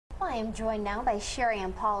I am joined now by Sherry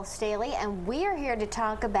and Paul Staley, and we are here to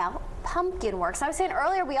talk about pumpkin works. I was saying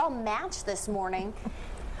earlier we all matched this morning.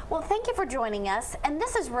 Well, thank you for joining us, and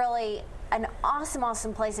this is really an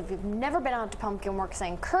awesome place. If you've never been out to Pumpkin Works, I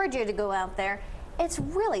encourage you to go out there. It's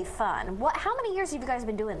really fun. How many years have you guys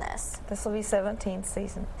been doing this? This will be 17th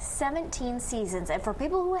season. 17 seasons. And for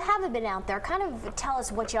people who haven't been out there, kind of tell us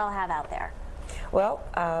what y'all have out there. Well,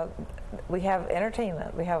 we have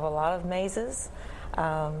entertainment. We have a lot of mazes.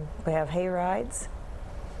 We have hay rides.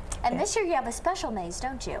 And this year you have a special maze,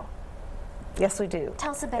 don't you? Yes, we do.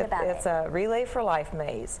 Tell us a bit about it. It's a Relay for Life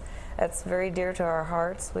maze. That's very dear to our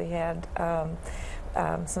hearts. We had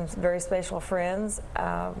some very special friends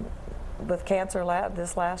with cancer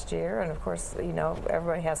this last year, and of course, you know,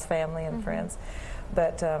 everybody has family and friends.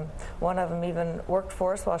 But one of them even worked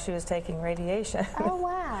for us while she was taking radiation. Oh,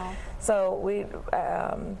 wow. So we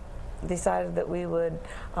decided that we would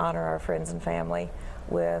honor our friends and family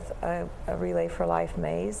with a Relay for Life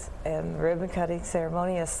maze, and the ribbon cutting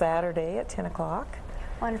ceremony is Saturday at 10 o'clock.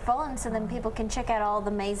 Wonderful, and so then people can check out all the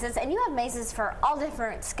mazes. And you have mazes for all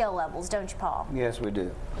different skill levels, don't you, Paul? Yes, we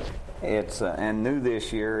do. It's and new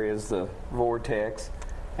this year is the Vortex,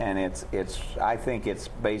 and I think it's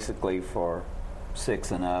basically for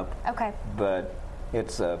 6 and up. Okay. But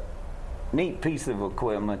it's a neat piece of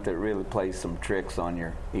equipment that really plays some tricks on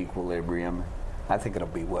your equilibrium. I think it'll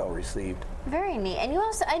be well received. Very neat. And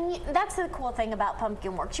that's the cool thing about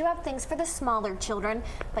Pumpkin Works. You have things for the smaller children,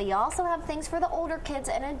 but you also have things for the older kids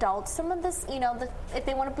and adults. Some of this, you know, if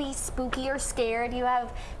they want to be spooky or scared,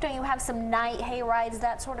 don't you have some night hay rides,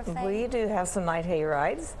 that sort of thing? We do have some night hay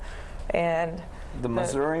rides. And the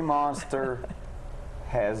Missouri Monster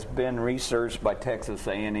has been researched by Texas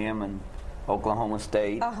A&M and Oklahoma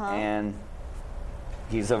State, and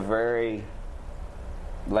he's a very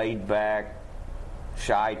laid-back,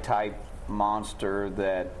 shy type monster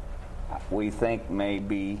that we think may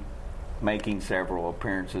be making several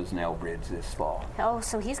appearances in Elbridge this fall. Oh,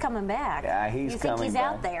 so he's coming back. Yeah, he's coming back. You think he's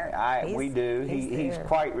out there? We do. He's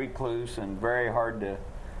quite recluse and very hard to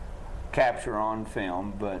capture on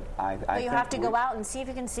film, but I think you have to go out and see if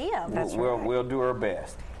you can see him. We'll do our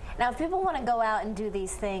best. Now, if people want to go out and do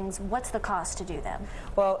these things, what's the cost to do them?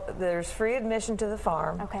 Well, there's free admission to the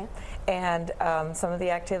farm. Okay. And some of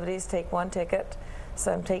the activities take 1 ticket.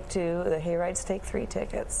 Some take 2. The hay rides take 3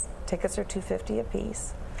 tickets. Tickets are $2.50 a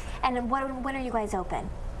piece. And when are you guys open?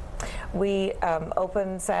 We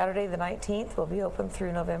open Saturday the 19th. We'll be open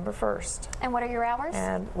through November 1st. And what are your hours?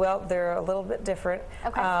 And well, they're a little bit different.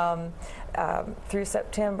 Okay. Through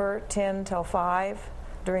September, 10 till 5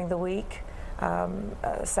 during the week.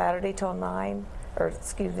 Saturday till 9, or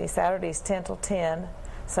excuse me, Saturdays 10 till 10,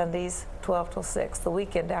 Sundays 12 till 6. The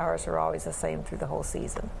weekend hours are always the same through the whole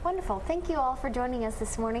season. Wonderful. Thank you all for joining us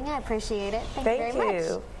this morning. I appreciate it. Thank you very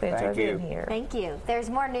much. We enjoyed being here. Thank you.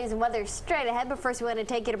 There's more news and weather straight ahead, but first we want to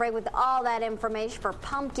take you to break with all that information for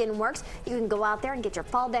Pumpkin Works. You can go out there and get your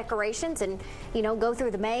fall decorations and, you know, go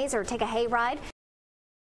through the maze or take a hay ride.